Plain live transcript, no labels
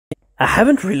I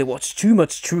haven't really watched too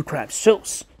much true crime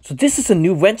shows, so this is a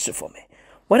new venture for me.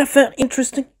 What I found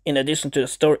interesting, in addition to the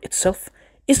story itself,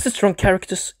 is the strong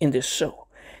characters in this show.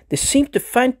 They seem to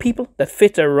find people that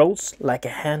fit their roles like a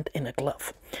hand in a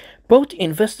glove. Both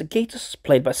investigators,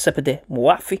 played by Sepide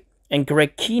Moafi and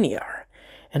Greg Kinnear,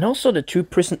 and also the two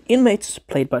prison inmates,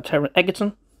 played by Taron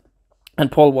Egerton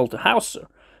and Paul Walter Hauser,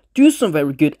 do some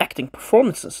very good acting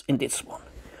performances in this one.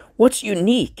 What's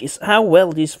unique is how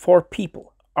well these four people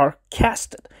are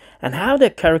casted and how their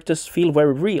characters feel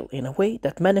very real in a way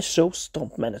that many shows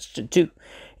don't manage to do.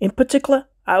 In particular,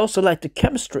 I also like the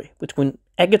chemistry between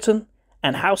Egerton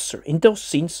and Hauser in those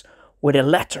scenes where the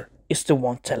latter is the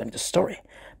one telling the story.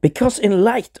 Because in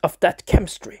light of that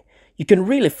chemistry, you can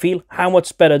really feel how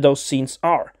much better those scenes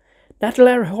are. That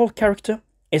Larry Hall character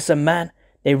is a man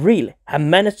they really have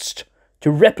managed to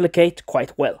replicate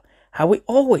quite well. How he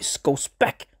always goes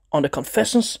back on the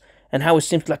confessions and how he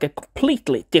seems like a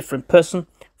completely different person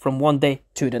from one day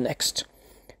to the next.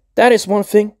 That is one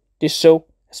thing this show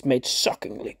has made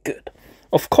shockingly good.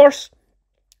 Of course,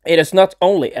 it is not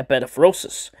only a bed of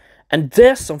roses, and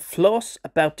there's some flaws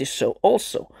about this show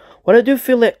also. What I do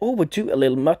feel they overdo a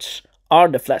little much are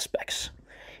the flashbacks.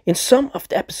 In some of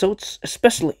the episodes,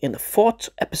 especially in the fourth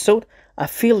episode, I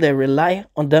feel they rely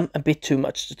on them a bit too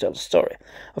much to tell the story.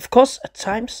 Of course, at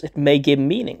times it may give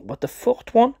meaning, but the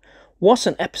fourth one was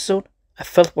an episode I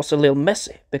felt was a little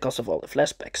messy because of all the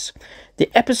flashbacks.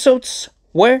 The episodes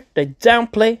where they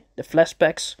downplay the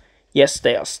flashbacks, yes,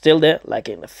 they are still there, like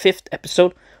in the fifth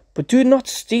episode, but do not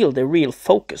steal the real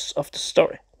focus of the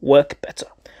story. Work better.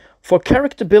 For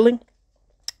character building,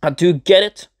 I do get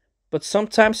it, but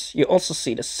sometimes you also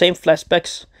see the same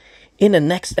flashbacks in the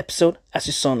next episode as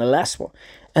you saw in the last one.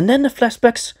 And then the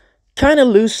flashbacks kind of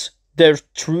lose their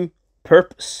true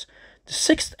purpose. The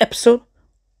sixth episode,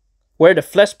 where the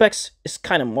flashbacks is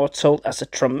kind of more told as a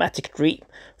traumatic dream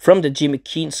from the Jimmy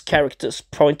Keen's character's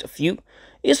point of view,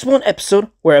 is one episode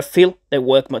where I feel they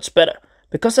work much better,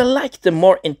 because I like the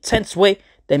more intense way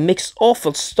they mix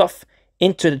awful stuff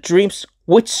into the dreams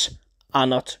which are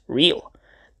not real.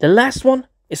 The last one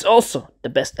is also the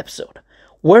best episode,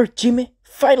 where Jimmy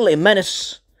finally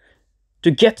manages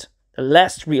to get the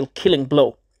last real killing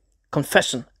blow,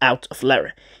 confession, out of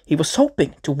Larry. He was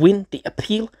hoping to win the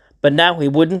appeal, but now he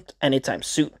wouldn't anytime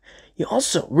soon. You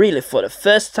also really for the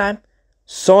first time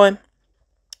saw him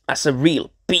as a real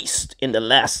beast in the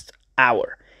last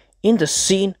hour, in the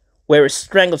scene where he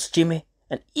strangles Jimmy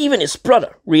and even his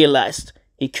brother realized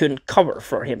he couldn't cover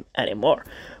for him anymore.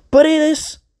 But it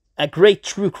is a great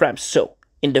true crime show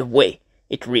in the way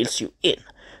it reels you in.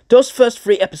 Those first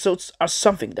three episodes are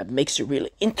something that makes you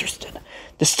really interested.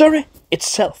 The story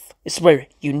itself is very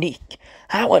unique.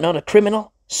 How another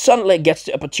criminal suddenly gets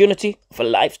the opportunity of a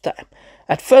lifetime.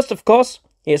 At first, of course,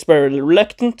 he is very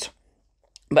reluctant,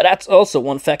 but that's also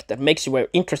one fact that makes you very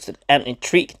interested and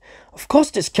intrigued. Of course,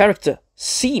 this character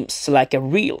seems like a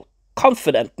real,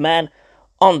 confident man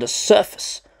on the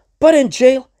surface, but in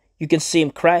jail, you can see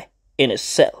him cry in his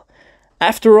cell.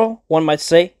 After all, one might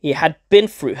say he had been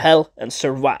through hell and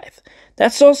survived.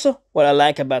 That's also what I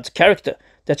like about the character,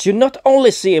 that you not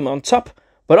only see him on top,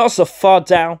 but also far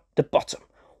down the bottom.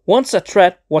 Once I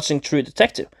tried watching True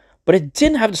Detective, but it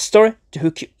didn't have the story to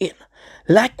hook you in.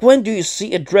 Like when do you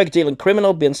see a drug-dealing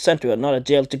criminal being sent to another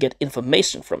jail to get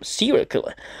information from a serial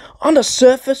killer? On the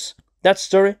surface, that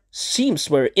story seems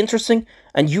very interesting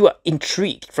and you are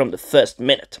intrigued from the first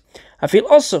minute. I feel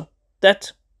also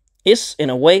that is,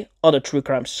 in a way, other true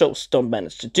crime shows don't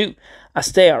manage to do,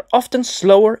 as they are often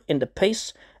slower in the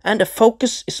pace and the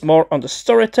focus is more on the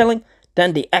storytelling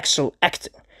than the actual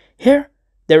acting. Here,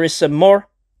 there is a more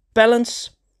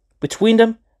balance between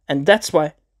them, and that's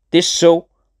why this show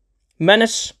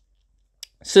manages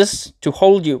to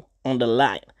hold you on the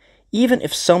line, even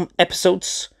if some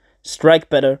episodes strike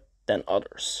better than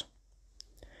others.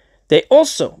 They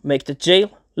also make the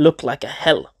jail look like a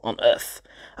hell on earth.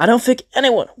 I don't think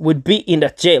anyone would be in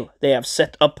that jail they have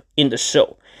set up in the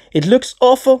show. It looks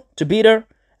awful to be there,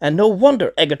 and no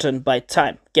wonder Egerton by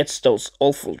time gets those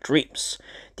awful dreams.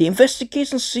 The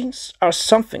investigation scenes are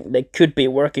something they could be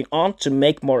working on to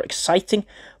make more exciting,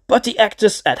 but the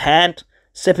actors at hand,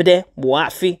 Sepide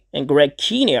Moafi and Greg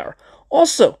Kinnear,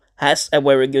 also has a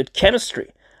very good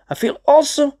chemistry. I feel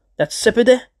also that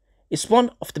Sepide is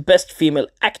one of the best female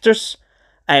actors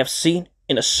I have seen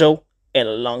in a show in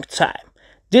a long time.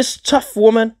 This tough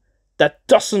woman that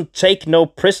doesn't take no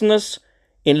prisoners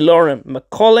in Lauren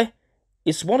McCauley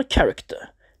is one character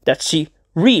that she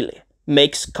really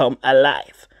makes come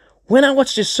alive. When I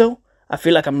watch this show, I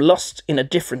feel like I'm lost in a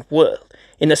different world,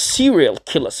 in a serial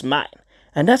killer's mind,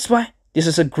 and that's why this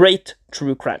is a great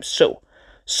true crime show.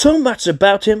 So much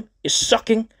about him is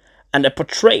shocking, and the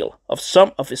portrayal of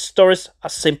some of his stories are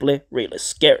simply really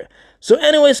scary. So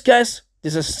anyways guys,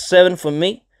 this is 7 for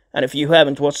me, and if you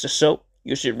haven't watched the show,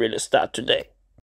 you should really start today.